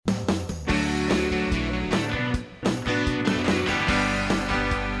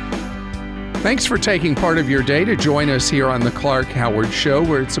Thanks for taking part of your day to join us here on the Clark Howard Show,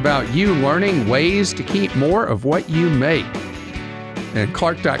 where it's about you learning ways to keep more of what you make. And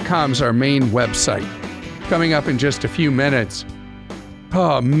Clark.com is our main website. Coming up in just a few minutes.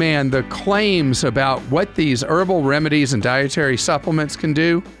 Oh man, the claims about what these herbal remedies and dietary supplements can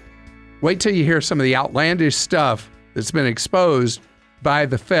do. Wait till you hear some of the outlandish stuff that's been exposed by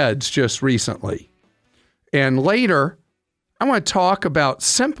the feds just recently. And later, I want to talk about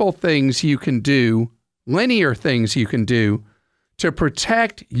simple things you can do, linear things you can do to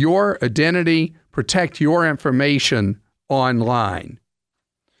protect your identity, protect your information online.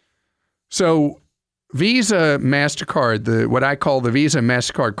 So Visa, Mastercard, what I call the Visa and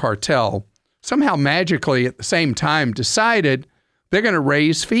Mastercard cartel, somehow magically at the same time decided they're going to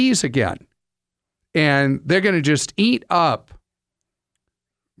raise fees again. And they're going to just eat up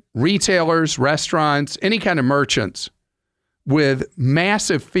retailers, restaurants, any kind of merchants with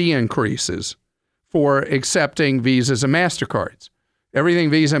massive fee increases for accepting Visas and MasterCards. Everything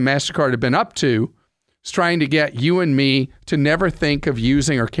Visa and MasterCard have been up to is trying to get you and me to never think of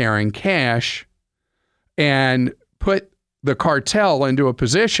using or carrying cash and put the cartel into a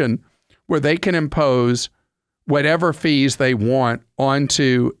position where they can impose whatever fees they want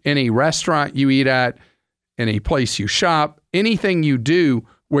onto any restaurant you eat at, any place you shop, anything you do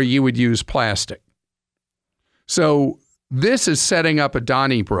where you would use plastic. So this is setting up a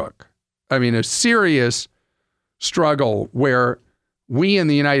Donnybrook. I mean, a serious struggle where we in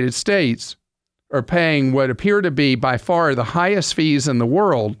the United States are paying what appear to be by far the highest fees in the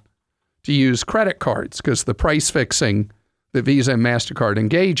world to use credit cards because the price fixing that Visa and MasterCard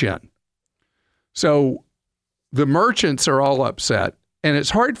engage in. So the merchants are all upset, and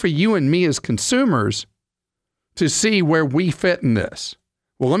it's hard for you and me as consumers to see where we fit in this.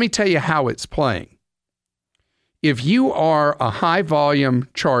 Well, let me tell you how it's playing. If you are a high volume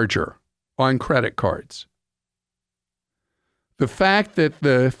charger on credit cards, the fact that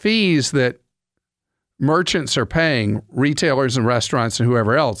the fees that merchants are paying, retailers and restaurants and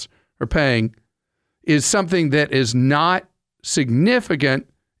whoever else are paying, is something that is not significant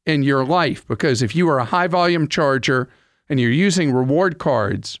in your life. Because if you are a high volume charger and you're using reward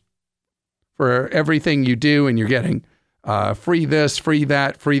cards for everything you do and you're getting free this, free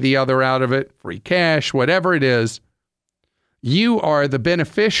that, free the other out of it, free cash, whatever it is, you are the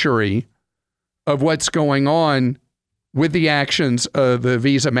beneficiary of what's going on with the actions of the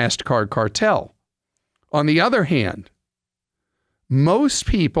Visa MasterCard cartel. On the other hand, most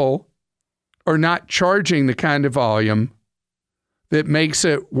people are not charging the kind of volume that makes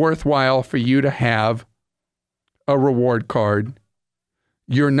it worthwhile for you to have a reward card.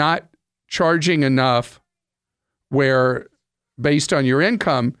 You're not charging enough where, based on your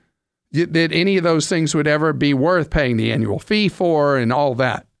income, that any of those things would ever be worth paying the annual fee for and all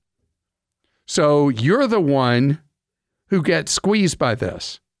that. So you're the one who gets squeezed by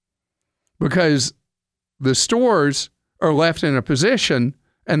this because the stores are left in a position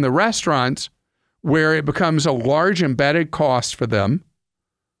and the restaurants where it becomes a large embedded cost for them,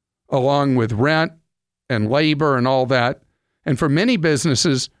 along with rent and labor and all that. And for many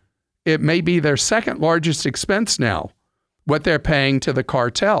businesses, it may be their second largest expense now, what they're paying to the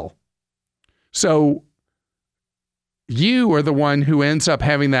cartel. So you are the one who ends up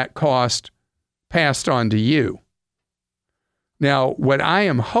having that cost passed on to you. Now, what I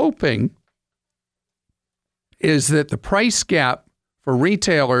am hoping is that the price gap for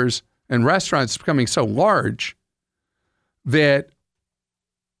retailers and restaurants is becoming so large that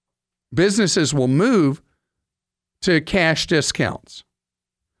businesses will move to cash discounts,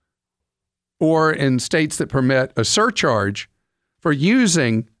 or in states that permit a surcharge for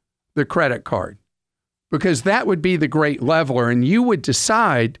using the credit card, because that would be the great leveler and you would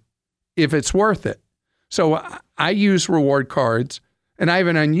decide if it's worth it. So I use reward cards, and I have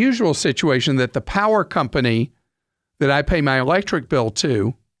an unusual situation that the power company that I pay my electric bill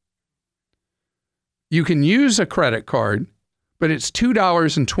to, you can use a credit card, but it's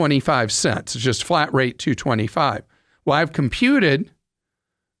 $2.25. It's just flat rate $2.25. Well, I've computed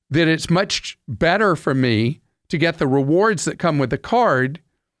that it's much better for me to get the rewards that come with the card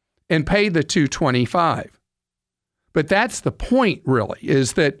and pay the $2.25. But that's the point, really,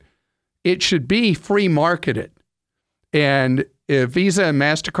 is that it should be free marketed. And if Visa and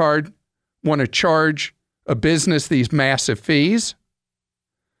MasterCard want to charge a business these massive fees,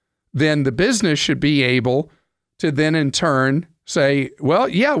 then the business should be able to then in turn say, well,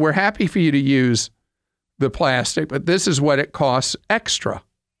 yeah, we're happy for you to use the plastic, but this is what it costs extra.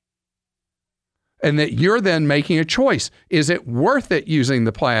 And that you're then making a choice. Is it worth it using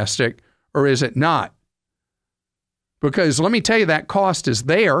the plastic or is it not? Because let me tell you, that cost is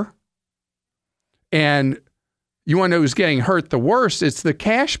there. And you want to know who's getting hurt the worst? It's the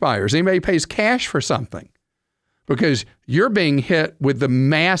cash buyers. Anybody who pays cash for something, because you're being hit with the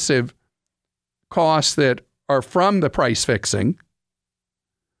massive costs that are from the price fixing,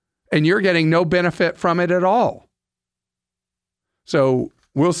 and you're getting no benefit from it at all. So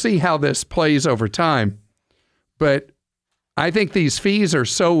we'll see how this plays over time. But I think these fees are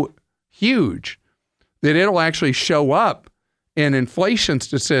so huge that it'll actually show up in inflation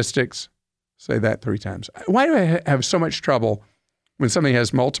statistics. Say that 3 times. Why do I have so much trouble when somebody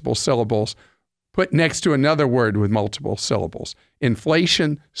has multiple syllables put next to another word with multiple syllables?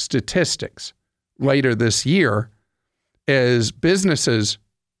 Inflation statistics later this year, as businesses,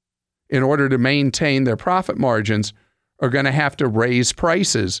 in order to maintain their profit margins, are going to have to raise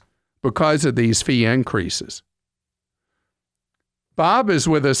prices because of these fee increases. Bob is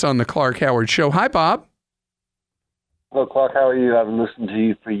with us on the Clark Howard Show. Hi, Bob. Hello, Clark. How are you? I've listened to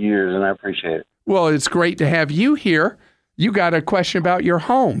you for years, and I appreciate it. Well, it's great to have you here. You got a question about your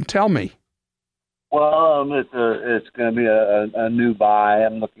home. Tell me. Well, it's going to be a new buy.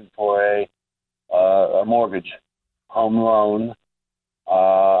 I'm looking for a mortgage home loan.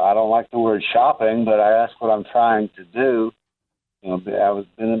 I don't like the word shopping, but that's what I'm trying to do. I've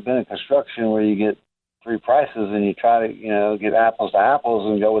been in construction where you get 3 prices and you try to, get apples to apples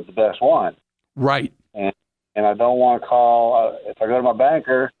and go with the best one. Right. And I don't want to call, if I go to my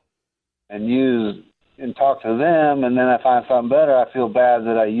banker and talk to them, and then I find something better, I feel bad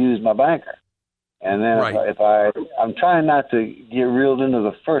that I used my banker. And then right. I'm trying not to get reeled into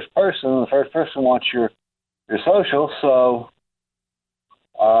the first person. The first person wants your social. So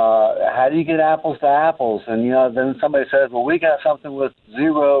how do you get apples to apples? And, then somebody says, well, we got something with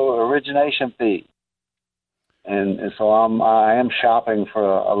 0 origination fee. And so I am shopping for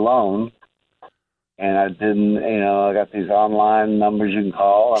a loan. And I didn't, I got these online numbers you can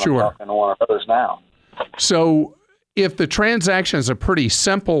call, and sure. I'm talking to one of those now. So if the transaction is a pretty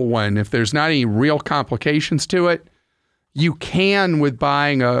simple one, if there's not any real complications to it, you can, with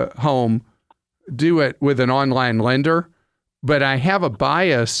buying a home, do it with an online lender. But I have a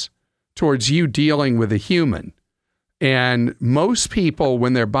bias towards you dealing with a human. And most people,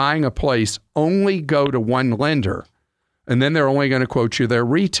 when they're buying a place, only go to one lender, and then they're only going to quote you their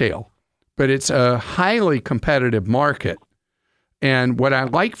retail. But it's a highly competitive market. And what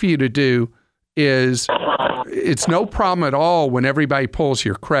I'd like for you to do is, it's no problem at all when everybody pulls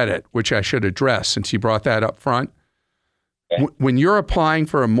your credit, which I should address since you brought that up front. Okay. When you're applying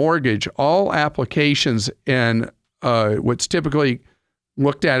for a mortgage, all applications in what's typically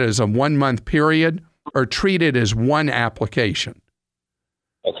looked at as a 1-month period are treated as one application.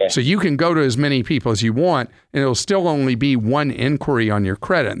 Okay. So you can go to as many people as you want, and it'll still only be one inquiry on your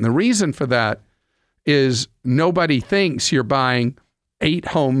credit. And the reason for that is nobody thinks you're buying 8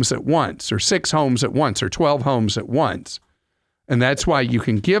 homes at once, or 6 homes at once, or 12 homes at once. And that's why you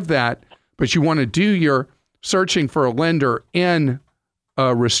can give that, but you want to do your searching for a lender in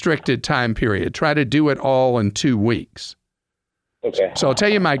a restricted time period. Try to do it all in 2 weeks. Okay. So I'll tell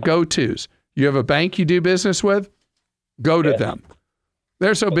you my go-tos. You have a bank you do business with? Go to them.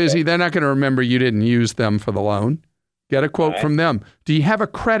 They're so busy, they're not going to remember you didn't use them for the loan. Get a quote from them. Do you have a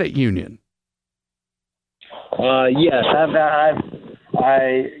credit union? Yes, you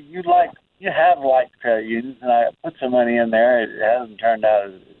have liked credit unions, and I put some money in there. It hasn't turned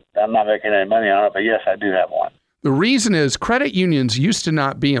out, I'm not making any money on it, but yes, I do have one. The reason is credit unions used to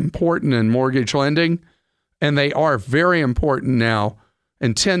not be important in mortgage lending, and they are very important now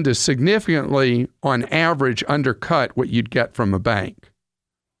and tend to significantly, on average, undercut what you'd get from a bank.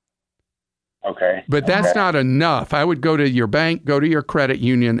 Okay. But that's not enough. I would go to your bank, go to your credit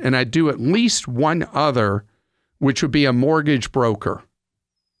union, and I'd do at least one other, which would be a mortgage broker.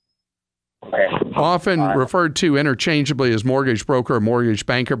 Okay. Often referred to interchangeably as mortgage broker or mortgage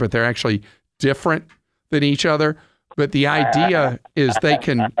banker, but they're actually different than each other. But the idea is they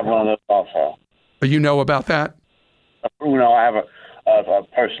can... I have one of those also. You know about that? I have a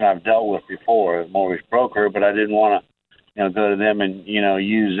person I've dealt with before, a mortgage broker, but I didn't want to, go to them and,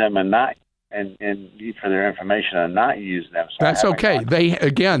 use them and not... And for their information and not use them. So that's okay.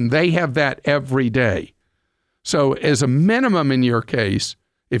 They have that every day. So as a minimum in your case,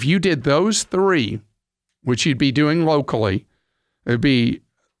 if you did those 3, which you'd be doing locally, it'd be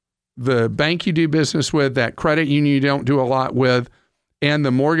the bank you do business with, that credit union you don't do a lot with, and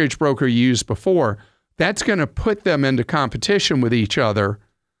the mortgage broker you used before, that's going to put them into competition with each other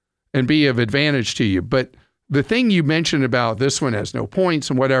and be of advantage to you. But the thing you mentioned about this one has no points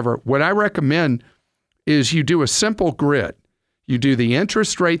and whatever, what I recommend is you do a simple grid. You do the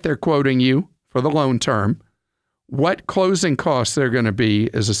interest rate they're quoting you for the loan term, what closing costs they're going to be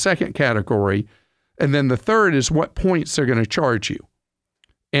as a second category, And then the third is what points they're going to charge you.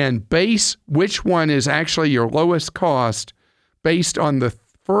 And base which one is actually your lowest cost based on the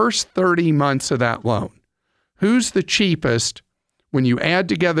first 30 months of that loan. Who's the cheapest when you add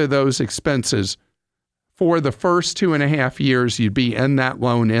together those expenses for the first 2.5 years you'd be in that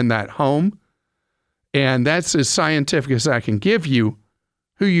loan, in that home? And that's as scientific as I can give you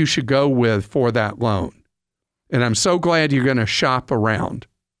who you should go with for that loan. And I'm so glad you're going to shop around.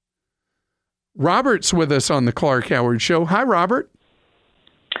 Robert's with us on the Clark Howard Show. Hi, Robert.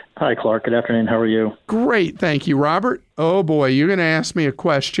 Hi, Clark. Good afternoon. How are you? Great. Thank you, Robert. Oh, boy, you're going to ask me a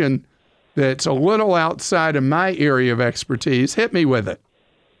question that's a little outside of my area of expertise. Hit me with it.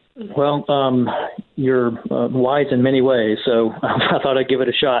 Well, you're wise in many ways, so I thought I'd give it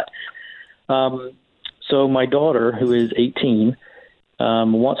a shot. So my daughter, who is 18,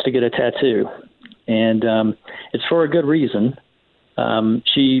 wants to get a tattoo, and it's for a good reason.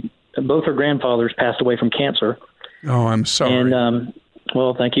 Both her grandfathers passed away from cancer. Oh, I'm sorry. And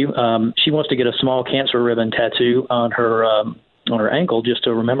well, thank you. She wants to get a small cancer ribbon tattoo on her ankle just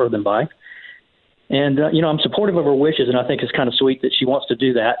to remember them by. And I'm supportive of her wishes, and I think it's kind of sweet that she wants to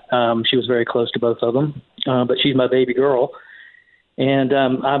do that. She was very close to both of them, but she's my baby girl. And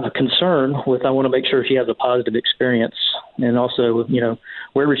I'm concerned I want to make sure she has a positive experience, and also,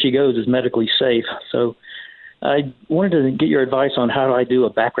 wherever she goes is medically safe. So I wanted to get your advice on how do I do a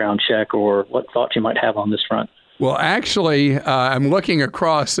background check, or what thoughts you might have on this front. Well, actually, I'm looking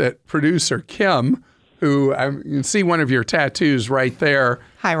across at producer Kim, who you can see one of your tattoos right there.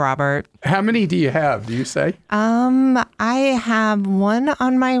 Hi, Robert. How many do you have, do you say? I have one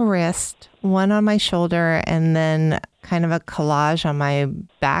on my wrist, one on my shoulder, and then kind of a collage on my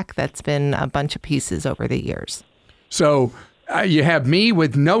back that's been a bunch of pieces over the years. So you have me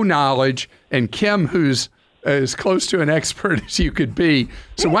with no knowledge and Kim who's as close to an expert as you could be.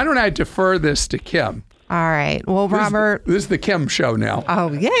 So why don't I defer this to Kim? All right. Well, Robert. This is the Kim show now.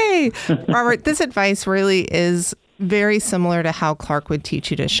 Oh, yay. Robert, this advice really is very similar to how Clark would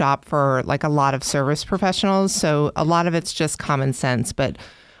teach you to shop for like a lot of service professionals. So a lot of it's just common sense. But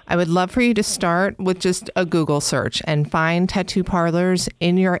I would love for you to start with just a Google search and find tattoo parlors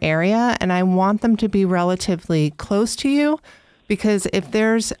in your area. And I want them to be relatively close to you, because if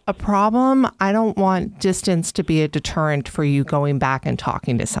there's a problem, I don't want distance to be a deterrent for you going back and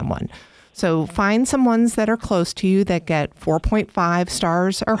talking to someone. So find some ones that are close to you that get 4.5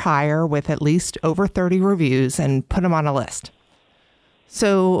 stars or higher with at least over 30 reviews and put them on a list.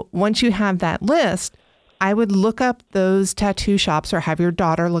 So once you have that list, I would look up those tattoo shops, or have your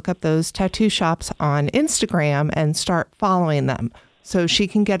daughter look up those tattoo shops on Instagram and start following them, so she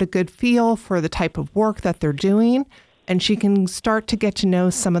can get a good feel for the type of work that they're doing, and she can start to get to know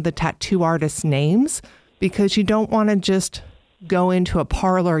some of the tattoo artists' names, because you don't want to just go into a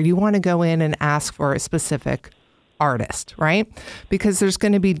parlor. You want to go in and ask for a specific artist, right? Because there's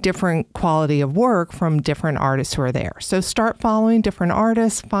going to be different quality of work from different artists who are there. So start following different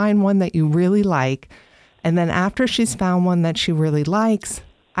artists, find one that you really like. And then after she's found one that she really likes,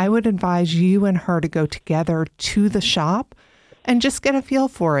 I would advise you and her to go together to the shop and just get a feel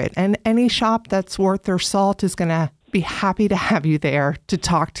for it. And any shop that's worth their salt is going to be happy to have you there to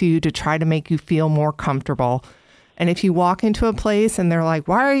talk to you, to try to make you feel more comfortable. And if you walk into a place and they're like,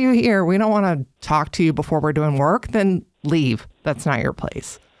 why are you here? We don't want to talk to you before we're doing work, then leave. That's not your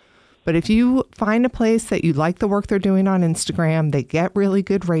place. But if you find a place that you like the work they're doing on Instagram, they get really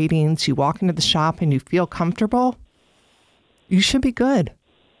good ratings, you walk into the shop and you feel comfortable, you should be good.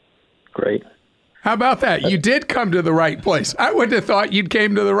 Great. How about that? You did come to the right place. I wouldn't have thought you'd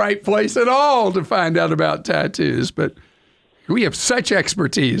came to the right place at all to find out about tattoos, but we have such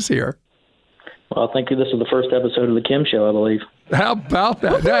expertise here. Well, thank you. This is the first episode of the Kim Show, I believe. How about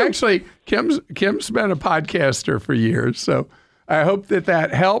that? No, actually, Kim's been a podcaster for years, so I hope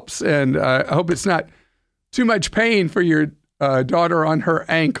that helps, and I hope it's not too much pain for your daughter on her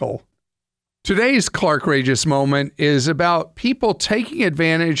ankle. Today's Clarkrageous moment is about people taking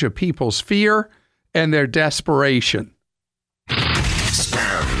advantage of people's fear and their desperation.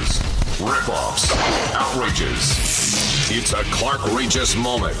 Scams, ripoffs, outrages. It's a Clarkrageous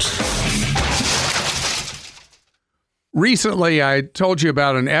moment. Recently, I told you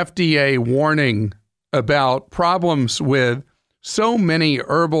about an FDA warning about problems with so many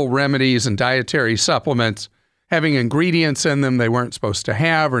herbal remedies and dietary supplements having ingredients in them they weren't supposed to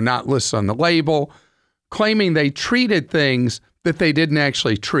have or not listed on the label, claiming they treated things that they didn't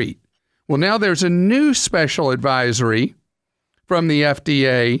actually treat. Well, now there's a new special advisory from the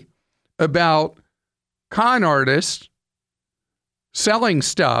FDA about con artists selling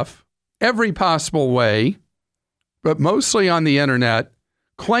stuff every possible way, but mostly on the internet,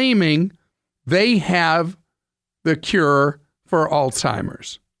 claiming they have the cure for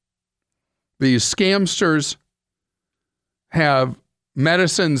Alzheimer's. These scamsters have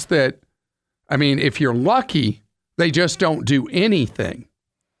medicines that, I mean, if you're lucky, they just don't do anything.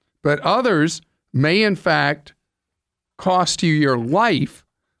 But others may, in fact, cost you your life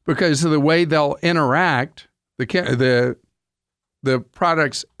because of the way they'll interact, the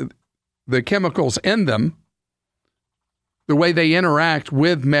products, the chemicals in them, the way they interact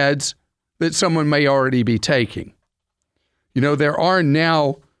with meds that someone may already be taking. You know, there are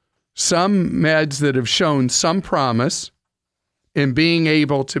now some meds that have shown some promise in being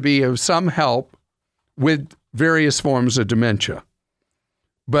able to be of some help with various forms of dementia.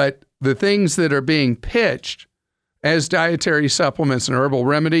 But the things that are being pitched as dietary supplements and herbal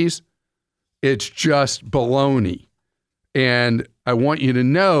remedies, it's just baloney. And I want you to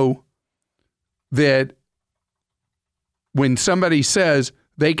know that when somebody says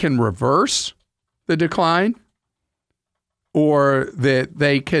they can reverse the decline or that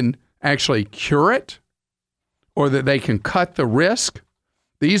they can actually cure it or that they can cut the risk,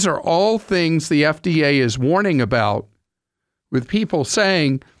 these are all things the FDA is warning about, with people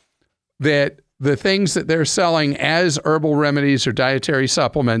saying that the things that they're selling as herbal remedies or dietary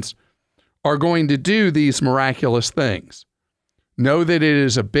supplements are going to do these miraculous things. Know that it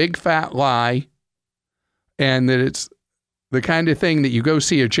is a big fat lie and that it's the kind of thing that you go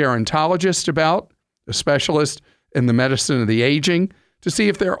see a gerontologist about, a specialist in the medicine of the aging, to see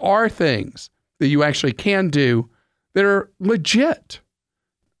if there are things that you actually can do that are legit.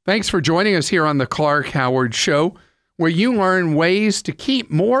 Thanks for joining us here on the Clark Howard Show, where you learn ways to keep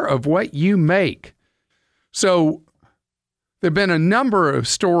more of what you make. So there have been a number of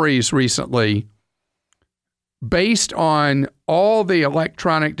stories recently based on all the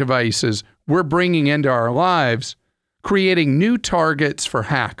electronic devices we're bringing into our lives, creating new targets for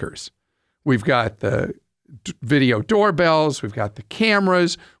hackers. We've got the video doorbells, we've got the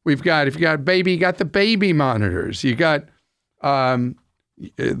cameras, we've got, if you got a baby, you got the baby monitors, you got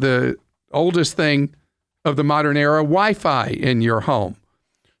the oldest thing of the modern era, Wi-Fi in your home.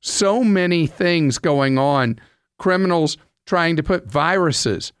 So many things going on. Criminals trying to put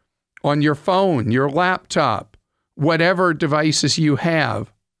viruses on your phone, your laptop, whatever devices you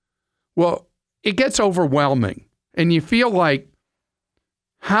have. Well, it gets overwhelming. And you feel like,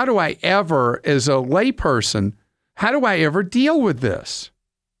 how do I ever, as a layperson, how do I ever deal with this?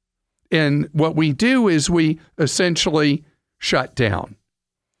 And what we do is we essentially shut down.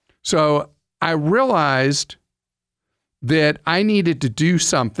 So I realized that I needed to do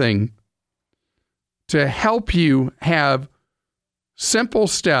something to help you have simple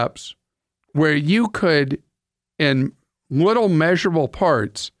steps where you could, in little measurable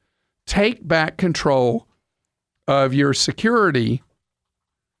parts, take back control of your security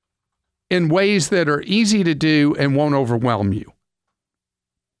in ways that are easy to do and won't overwhelm you.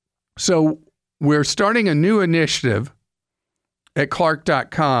 So we're starting a new initiative at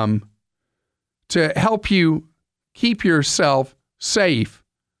Clark.com to help you keep yourself safe,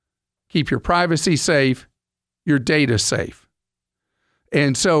 keep your privacy safe, your data safe.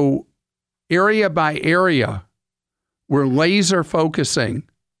 And so area by area, we're laser focusing,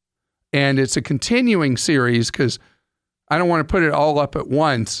 and it's a continuing series because I don't want to put it all up at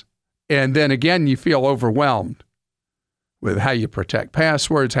once. And then again, you feel overwhelmed with how you protect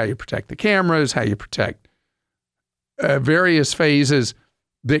passwords, how you protect the cameras, how you protect various phases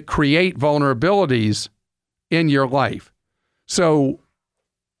that create vulnerabilities in your life. So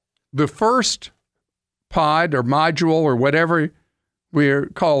the first pod or module or whatever we're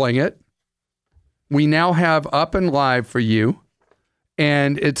calling it, we now have up and live for you.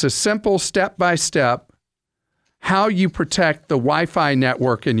 And it's a simple step-by-step how you protect the Wi-Fi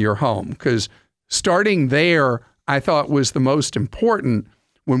network in your home. Because starting there, I thought was the most important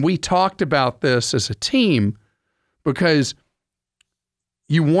when we talked about this as a team, because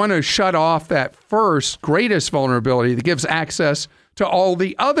you want to shut off that first greatest vulnerability that gives access to all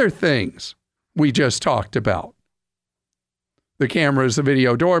the other things we just talked about. The cameras, the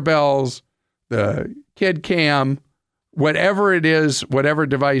video doorbells, the kid cam, whatever it is, whatever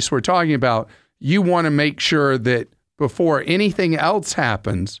device we're talking about, you want to make sure that before anything else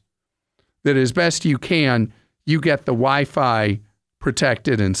happens, that as best you can, you get the Wi-Fi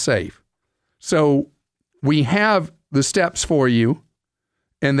protected and safe. So we have the steps for you,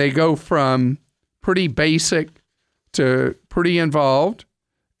 and they go from pretty basic to pretty involved,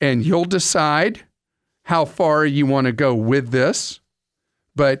 and you'll decide how far you want to go with this.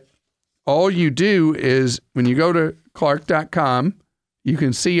 But all you do is when you go to Clark.com, you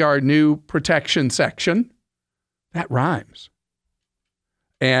can see our new protection section. That rhymes.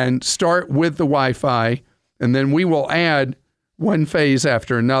 and start with the Wi-Fi, and then we will add one phase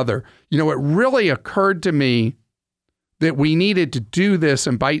after another. You know, it really occurred to me that we needed to do this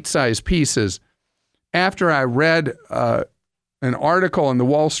in bite-sized pieces after I read an article in the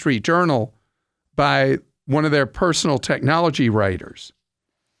Wall Street Journal by one of their personal technology writers.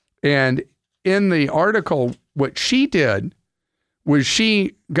 And in the article, what she did was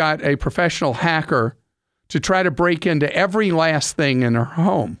she got a professional hacker to try to break into every last thing in her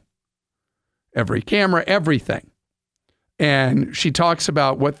home, every camera, everything. And she talks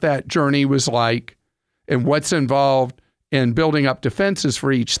about what that journey was like and what's involved in building up defenses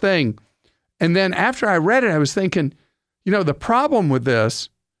for each thing. And then after I read it, I was thinking, you know, the problem with this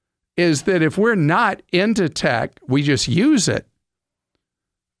is that if we're not into tech, we just use it,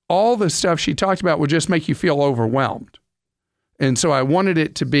 all the stuff she talked about would just make you feel overwhelmed. And so I wanted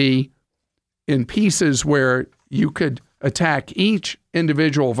it to be in pieces where you could attack each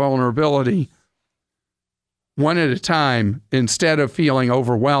individual vulnerability one at a time instead of feeling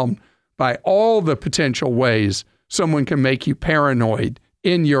overwhelmed by all the potential ways someone can make you paranoid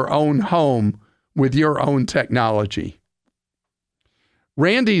in your own home with your own technology.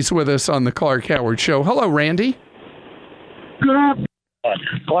 Randy's with us on the Clark Howard Show. Hello, Randy. Good afternoon.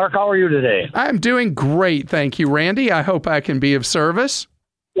 Clark, how are you today? I'm doing great, thank you, Randy. I hope I can be of service.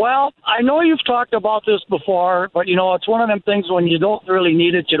 Well, I know you've talked about this before, but, you know, it's one of them things when you don't really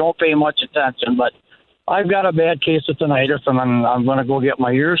need it, you don't pay much attention. But I've got a bad case of tinnitus, and I'm going to go get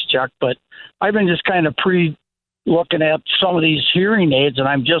my ears checked. But I've been just kind of looking at some of these hearing aids, and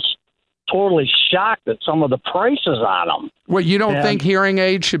I'm just totally shocked at some of the prices on them. Well, you don't think hearing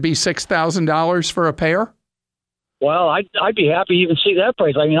aids should be $6,000 for a pair? Well, I'd be happy to even see that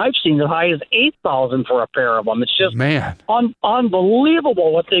price. I mean, I've seen as high as $8,000 for a pair of them. It's just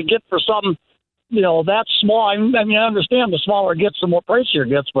unbelievable what they get for something, you know, that small. I mean, I understand the smaller it gets, the more pricier it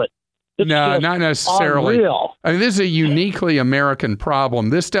gets, but it's no, not necessarily. Unreal. I mean, this is a uniquely American problem.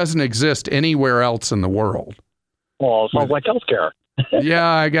 This doesn't exist anywhere else in the world. Well, it sounds like healthcare. Yeah,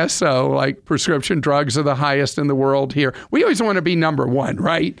 I guess so. Like prescription drugs are the highest in the world here. We always want to be number one,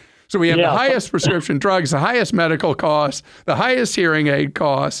 right? So we have the highest prescription drugs, the highest medical costs, the highest hearing aid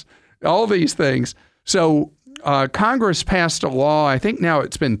costs, all these things. So Congress passed a law, I think now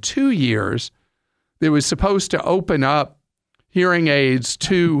it's been 2 years, that was supposed to open up hearing aids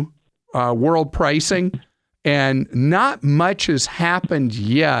to world pricing. And not much has happened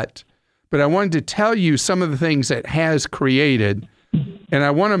yet, but I wanted to tell you some of the things it has created. And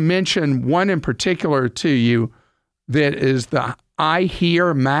I want to mention one in particular to you that is the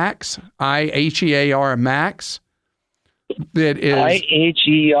iHear Max, I-H-E-A-R Max. That is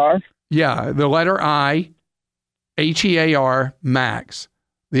I-H-E-R? Yeah, the letter I, H-E-A-R Max.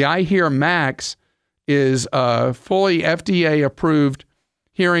 The iHear Max is a fully FDA-approved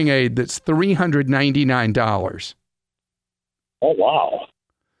hearing aid that's $399. Oh, wow.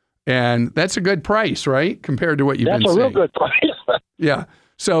 And that's a good price, right? Compared to what you've been seeing. That's a real good price. Yeah.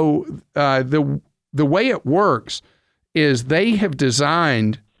 So the way it works is they have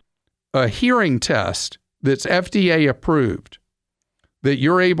designed a hearing test that's FDA approved that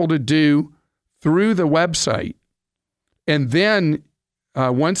you're able to do through the website. And then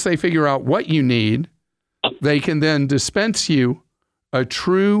once they figure out what you need, they can then dispense you a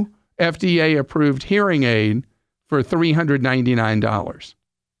true FDA approved hearing aid for $399.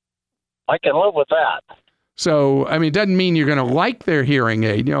 I can live with that. So, I mean, it doesn't mean you're going to like their hearing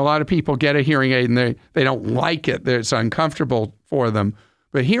aid. You know, a lot of people get a hearing aid and they don't like it. It's uncomfortable for them.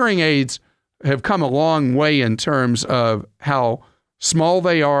 But hearing aids have come a long way in terms of how small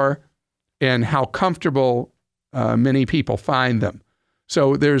they are and how comfortable many people find them.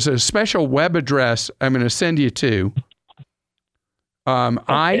 So there's a special web address I'm going to send you to,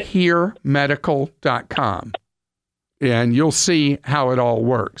 ihearmedical.com, and you'll see how it all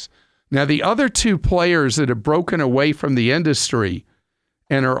works. Now, the other two players that have broken away from the industry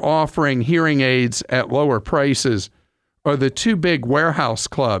and are offering hearing aids at lower prices are the two big warehouse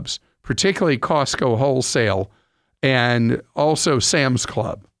clubs, particularly Costco Wholesale and also Sam's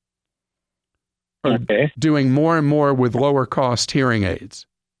Club, are doing more and more with lower cost hearing aids.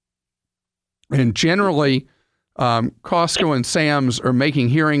 And generally, Costco and Sam's are making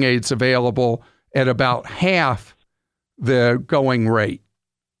hearing aids available at about half the going rate.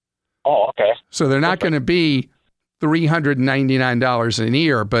 Oh, okay. So they're not going to be $399 an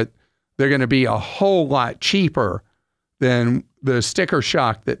ear, but they're going to be a whole lot cheaper than the sticker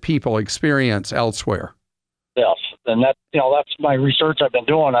shock that people experience elsewhere. Yes, and that's my research I've been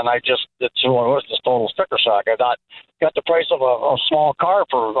doing, and it was just total sticker shock. I got the price of a small car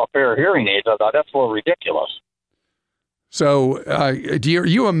for a pair of hearing aids. I thought that's a little ridiculous. So are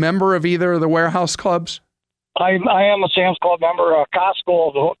you a member of either of the warehouse clubs? I am a Sam's Club member.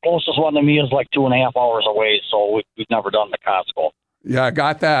 Costco, the closest one to me is like 2.5 hours away, so we've never done the Costco. Yeah, I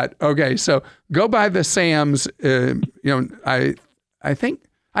got that. Okay, so go by the Sam's. I think,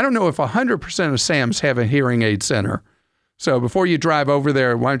 I don't know if 100% of Sam's have a hearing aid center. So before you drive over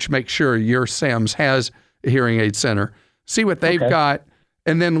there, why don't you make sure your Sam's has a hearing aid center? See what they've got,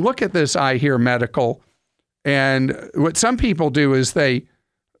 and then look at this I Hear Medical. And what some people do is they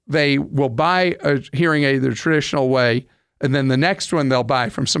will buy a hearing aid the traditional way, and then the next one they'll buy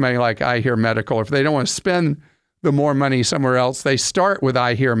from somebody like I Hear Medical. If they don't want to spend the more money somewhere else, they start with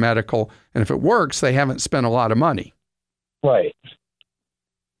I Hear Medical, and if it works, they haven't spent a lot of money. Right.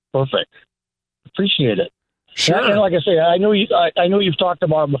 Perfect. Appreciate it. Sure. And like I say, I know you've talked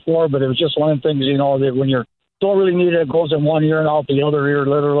about it before, but it was just one of the things, that when you don't really need it, it goes in one ear and out the other ear,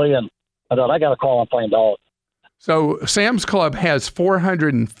 literally. And I thought, I got to call and find out. So Sam's Club has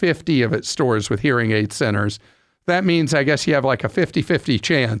 450 of its stores with hearing aid centers. That means, I guess, you have like a 50-50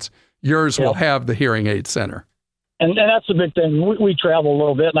 chance yours will have the hearing aid center. And that's the big thing. We travel a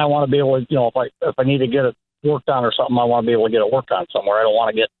little bit, and I want to be able to, if I need to get it worked on or something, I want to be able to get it worked on somewhere. I don't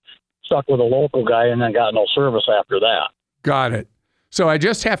want to get stuck with a local guy and then got no service after that. Got it. So I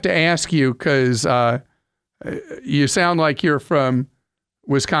just have to ask you, because you sound like you're from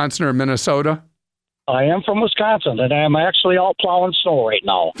Wisconsin or Minnesota. I am from Wisconsin, and I'm actually out plowing snow right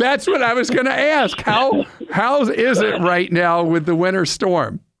now. That's what I was going to ask. How is it right now with the winter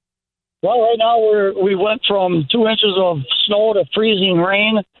storm? Well, right now we went from 2 inches of snow to freezing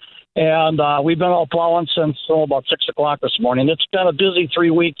rain, and we've been out plowing since about 6 o'clock this morning. It's been a busy 3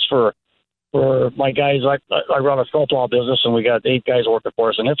 weeks for my guys. I run a snowplow business, and we got 8 guys working for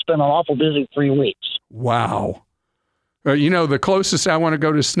us, and it's been an awful busy 3 weeks. Wow. The closest I want to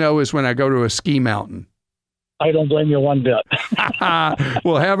go to snow is when I go to a ski mountain. I don't blame you one bit.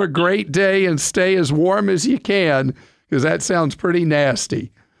 Well, have a great day and stay as warm as you can, because that sounds pretty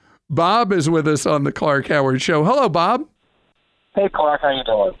nasty. Bob is with us on the Clark Howard Show. Hello, Bob. Hey, Clark. How you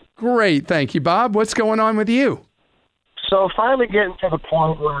doing? Great. Thank you, Bob. What's going on with you? So finally getting to the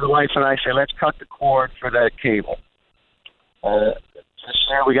point where the wife and I say, let's cut the cord for that cable. This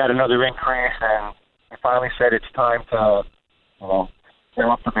year we got another increase, and we finally said it's time to, get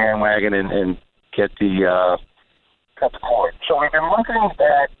off the bandwagon and get the cut the cord. So we've been looking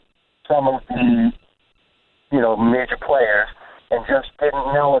at some of the, major players, and just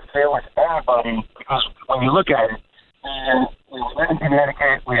didn't know if there was anybody, because when you look at it, we live in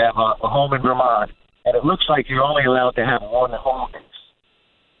Connecticut, we have a home in Vermont, and it looks like you're only allowed to have one home base.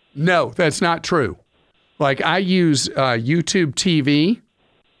 No, that's not true. Like, I use YouTube TV,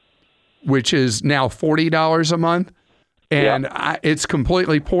 which is now $40 a month, and it's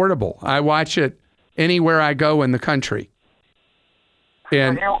completely portable. I watch it anywhere I go in the country.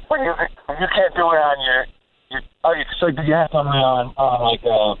 And you can't do it on your so do you have something on like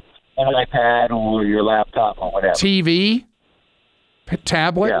an iPad or your laptop or whatever? TV,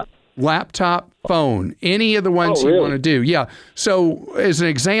 tablet, laptop, phone, any of the ones you want to do. Yeah. So as an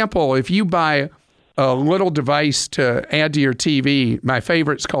example, if you buy a little device to add to your TV, my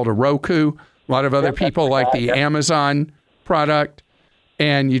favorite's called a Roku. A lot of other people like the Amazon product.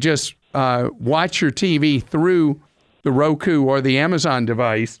 And you just watch your TV through the Roku or the Amazon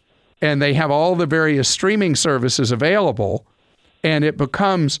device, and they have all the various streaming services available. And it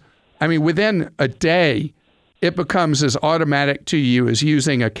becomes, within a day, it becomes as automatic to you as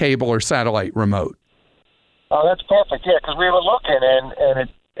using a cable or satellite remote. Oh, that's perfect. Yeah, because we were looking, and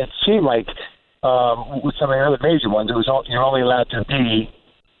it seemed like with some of the other major ones, you're only allowed to be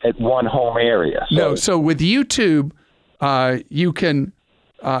at one home area. So. No, so with YouTube, you can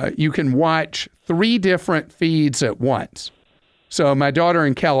watch 3 different feeds at once. So my daughter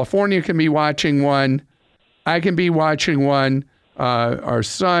in California can be watching one. I can be watching one. Our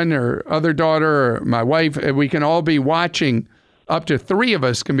son or other daughter or my wife, we can all be watching. Up to 3 of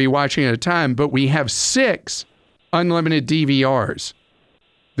us can be watching at a time, but we have 6 unlimited DVRs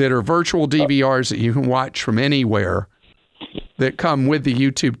that are virtual DVRs that you can watch from anywhere that come with the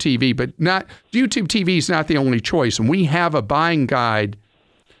YouTube TV. But YouTube TV is not the only choice. And we have a buying guide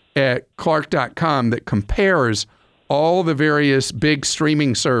at Clark.com that compares all the various big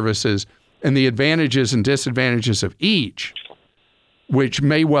streaming services and the advantages and disadvantages of each, which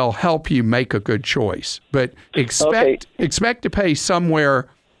may well help you make a good choice. But expect to pay somewhere,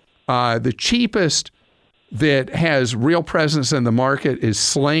 the cheapest that has real presence in the market is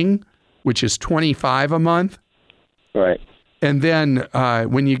Sling, which is $25 a month. Right. And then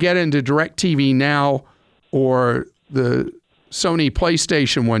when you get into DirecTV Now or the Sony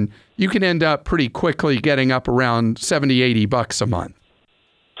PlayStation one, you can end up pretty quickly getting up around $70-$80 a month.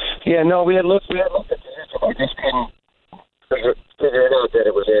 Yeah, no, we had looked at this. I just couldn't figure it out that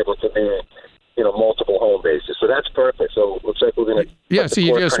it was able to be, multiple home bases. So that's perfect. So it looks like we're going to. Yeah. So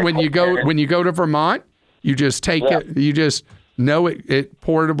you just when you go to Vermont, you just take it. You just know it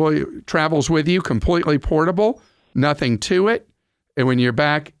portably travels with you, completely portable, nothing to it. And when you're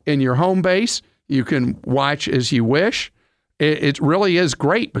back in your home base, you can watch as you wish. It really is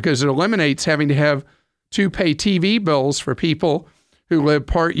great because it eliminates having to pay TV bills for people who live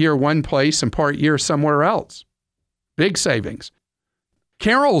part year one place and part year somewhere else. Big savings.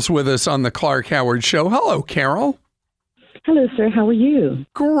 Carol's with us on the Clark Howard Show. Hello, Carol. Hello, sir. How are you?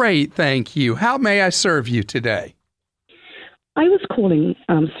 Great, thank you. How may I serve you today? I was calling,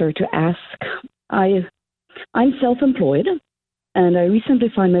 sir, to ask. I'm self-employed, and I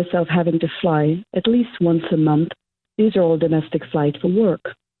recently find myself having to fly at least once a month. These are all domestic flights for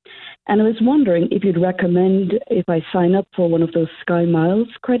work. And I was wondering if you'd recommend if I sign up for one of those Sky Miles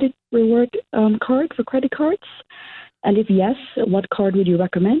credit reward card for credit cards. And if yes, what card would you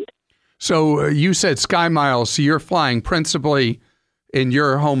recommend? So you said Sky Miles, so you're flying principally in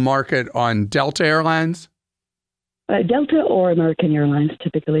your home market on Delta Airlines? Delta or American Airlines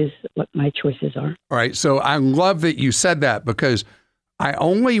typically is what my choices are. All right. So I love that you said that because I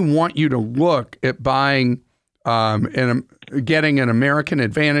only want you to look at buying getting an American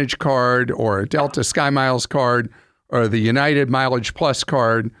Advantage card or a Delta Sky Miles card or the United Mileage Plus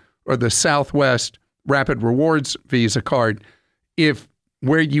card or the Southwest Rapid Rewards Visa card if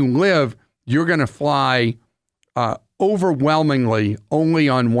where you live, you're going to fly overwhelmingly only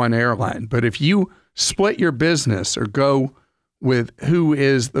on one airline. But if you split your business or go with who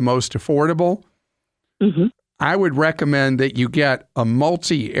is the most affordable, I would recommend that you get a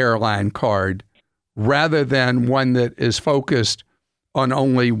multi-airline card rather than one that is focused on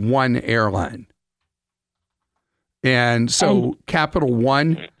only one airline. And so Capital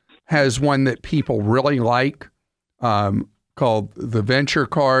One has one that people really like called the Venture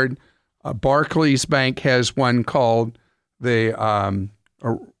Card. Barclays Bank has one called the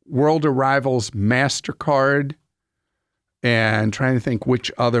World Arrivals MasterCard. And trying to think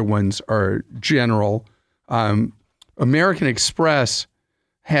which other ones are general. American Express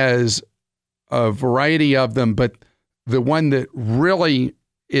has a variety of them, but the one that really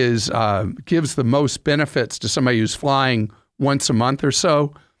is gives the most benefits to somebody who's flying once a month or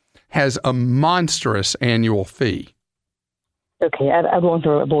so has a monstrous annual fee. Okay, I want to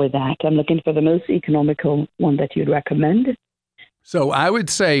avoid that. I'm looking for the most economical one that you'd recommend. So I would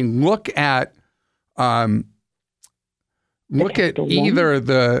say look at either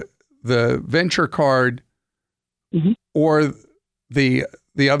the Venture Card or the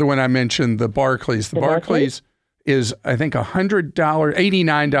other one I mentioned, the Barclays. The Barclays is, I think, $100,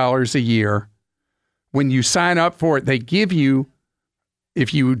 $89 a year. When you sign up for it, they give you,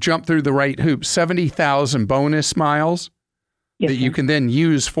 if you jump through the right hoop, 70,000 bonus miles that you can then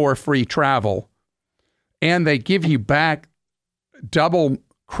use for free travel. And they give you back double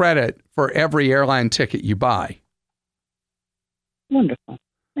credit for every airline ticket you buy. Wonderful.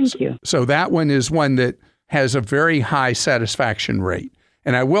 Thank you. So that one is one that has a very high satisfaction rate.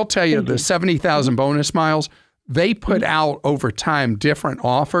 And I will tell you, the 70,000 bonus miles, they put out over time different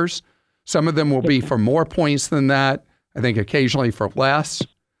offers. Some of them will be for more points than that. I think occasionally for less.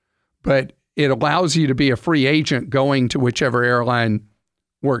 But it allows you to be a free agent going to whichever airline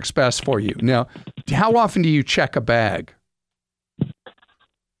works best for you. Now, how often do you check a bag?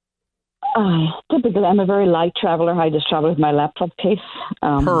 Typically, I'm a very light traveler. I just travel with my laptop case.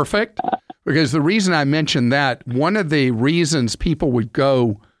 Perfect. Because the reason I mentioned that, one of the reasons people would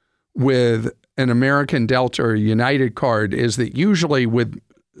go with an American Delta or United card is that usually with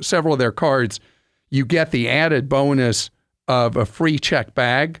several of their cards, you get the added bonus of a free check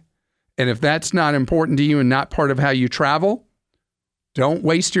bag. And if that's not important to you and not part of how you travel, don't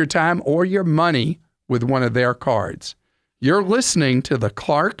waste your time or your money with one of their cards. You're listening to The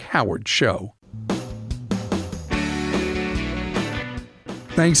Clark Howard Show.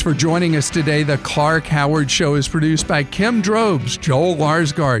 Thanks for joining us today. The Clark Howard Show is produced by Kim Drobes, Joel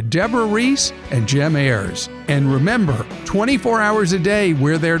Larsgaard, Deborah Reese, and Jim Ayers. And remember, 24 hours a day,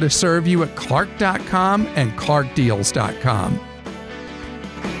 we're there to serve you at clark.com and clarkdeals.com.